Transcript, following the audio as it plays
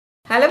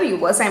Hello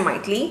viewers, I am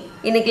Maitli.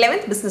 In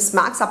 11th Business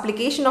Max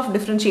Application of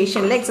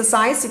Differentiation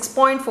exercise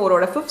 6.4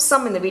 oda 5th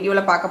sum in the video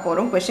la paaka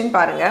porom. Question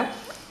parunga.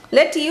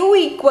 Let u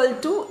equal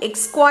to x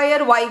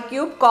square y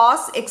cube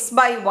cos x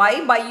by y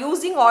by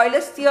using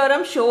Euler's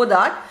theorem show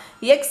that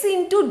x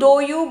into dou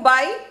u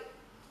by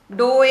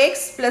dou x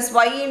plus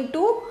y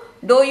into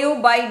dou u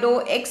by dou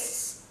x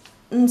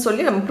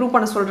சொல்லி நம்ம prove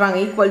பண்ண சொல்றாங்க.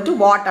 Equal to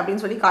what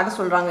அப்படினு சொல்லி காட்ட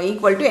சொல்றாங்க.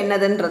 Equal to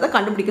என்னதுன்றதை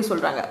கண்டுபிடிக்க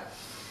சொல்றாங்க.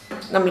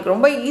 நமக்கு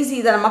ரொம்ப ஈஸி.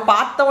 இத நம்ம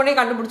பார்த்த உடனே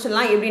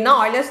கண்டுபிடிச்சிடலாம். எப்படின்னா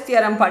ஆய்லர்ஸ்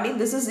தியரம் படி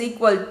this is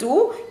equal to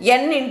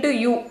n into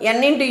u. n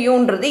into u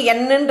ன்றது n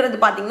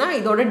பாத்தீங்கன்னா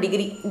இதோட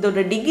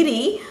டிகிரி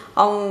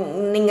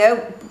நீங்க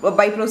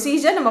பை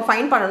ப்ரொசீஜர் நம்ம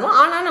ஃபைண்ட் பண்ணனும்.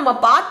 ஆனா நம்ம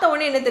பார்த்த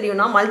உடனே என்ன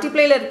தெரியும்னா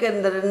மல்டிப்ளைல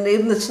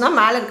இருந்துச்சுன்னா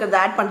மேல இருக்கிறத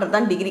ஆட் பண்றது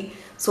தான் டிகிரி.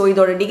 சோ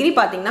இதோட டிகிரி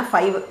பாத்தீங்கன்னா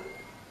 5.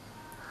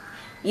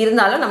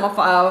 இருந்தாலும் நம்ம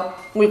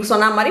உங்களுக்கு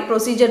சொன்ன மாதிரி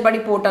ப்ரொசீஜர் படி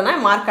போட்டனா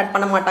மார்க் கட்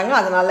பண்ண மாட்டாங்க.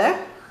 அதனால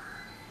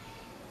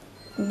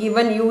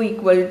given u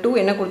equal to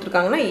என்ன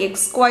கொடுத்திருக்காங்கன்னா x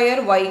square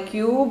y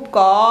cube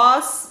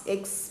cos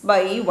x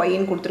by y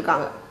ன்னு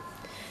கொடுத்திருக்காங்க.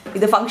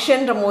 இது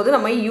ஃபங்க்ஷன்றபோது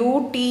நம்ம u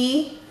t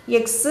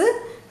x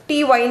t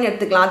y ன்னு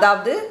எடுத்துக்கலாம்.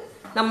 அதாவது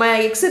நம்ம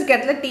x இருக்க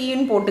இடத்துல t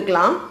ன்னு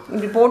போட்டுக்கலாம்.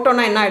 இப்படி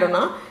போட்டோம்னா என்ன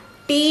ஆயிடும்னா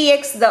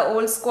tx the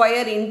whole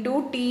square into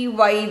ty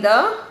the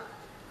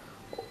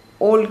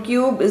whole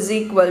cube is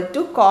equal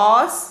to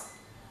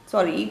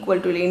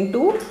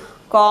into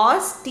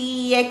cos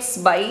tx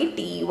by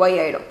ty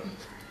ஆயிடும்.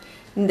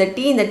 இந்த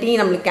t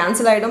நமக்கு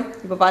கேன்சல் ஆயிடும்.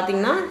 இப்போ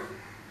பாத்தீங்கன்னா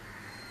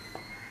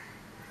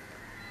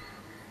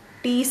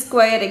t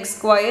square x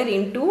square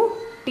into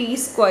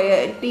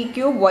t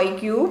cube y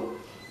cube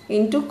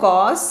into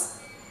cos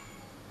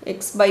x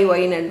by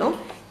y ன்னு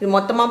இது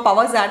மொத்தமா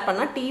powers add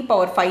பண்ணா t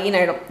பவர் 5 ன்னு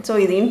ஆயிடும். சோ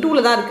இது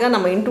இன்டூல தான் இருக்கு.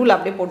 நம்ம இன்டூல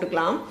அப்படியே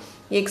போட்டுக்கலாம்.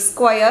 x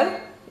square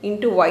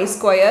into y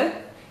square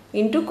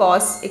into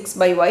cos x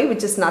by y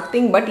which is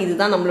nothing but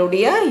இதுதான்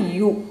நம்மளுடைய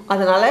u.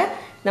 அதனால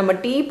நம்ம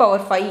t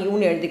பவர் 5 u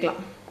ன்னு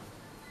எழுதிக்கலாம்.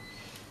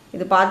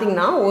 இது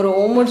பாத்தீங்கன்னா ஒரு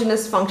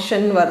homogeneous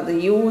function வருது.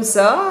 u is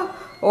a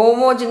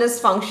homogeneous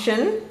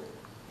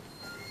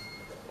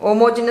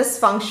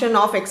function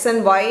of x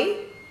and y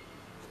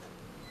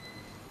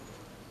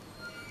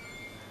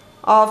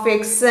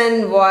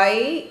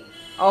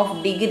of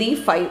degree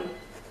 5.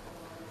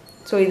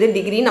 so இது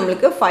டிகிரி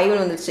நமக்கு 5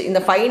 வந்துருச்சு.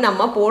 இந்த 5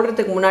 நம்ம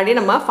போடுறதுக்கு முன்னாடி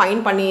நம்ம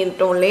ஃபைண்ட்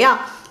பண்ணிட்டோம் இல்லையா,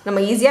 நம்ம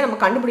ஈஸியா நம்ம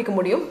கண்டுபிடிக்க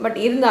முடியும்.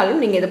 பட்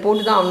இருந்தாலும் நீங்க இத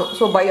போட்டு தான் ஆகணும்.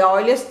 so by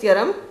Euler's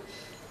theorem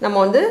நம்ம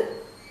வந்து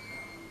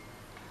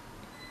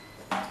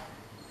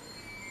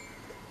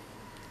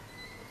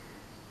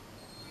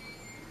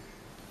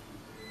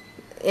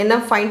என்ன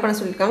ஃபைண்ட் பண்ண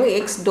சொல்லிருக்காங்க,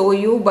 x dou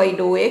u by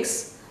dou x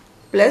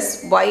plus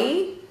y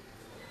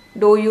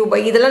dou u by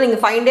இதெல்லாம் நீங்க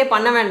ஃபைண்டே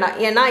பண்ண வேண்டாம்.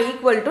 ஏனா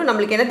ஈக்குவல் டு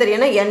நமக்கு என்ன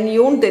தெரியும்னா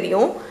nu ன்னு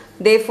தெரியும்.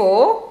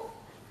 therefore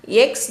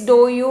x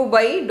dou u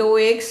by dou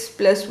x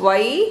plus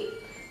y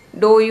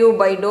dou u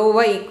by dou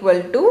y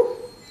equal to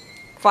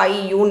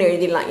 5u ன்னு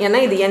எழுதிடலாம். ஏனா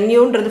இது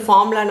nu ன்றது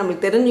ஃபார்முலா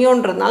நமக்கு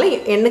தெரியும்ன்றதனால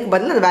n க்கு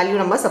பதிலா அந்த வேல்யூ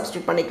நம்ம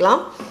சப்ஸ்டிட்யூட்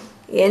பண்ணிக்கலாம்.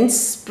 hence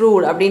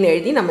proved அப்படினு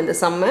எழுதி நம்ம இந்த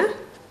சம்மை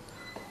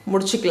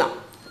முடிச்சுக்கலாம்.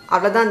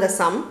 அவ்வளவுதான் இந்த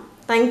சம்.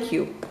 Thank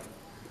you.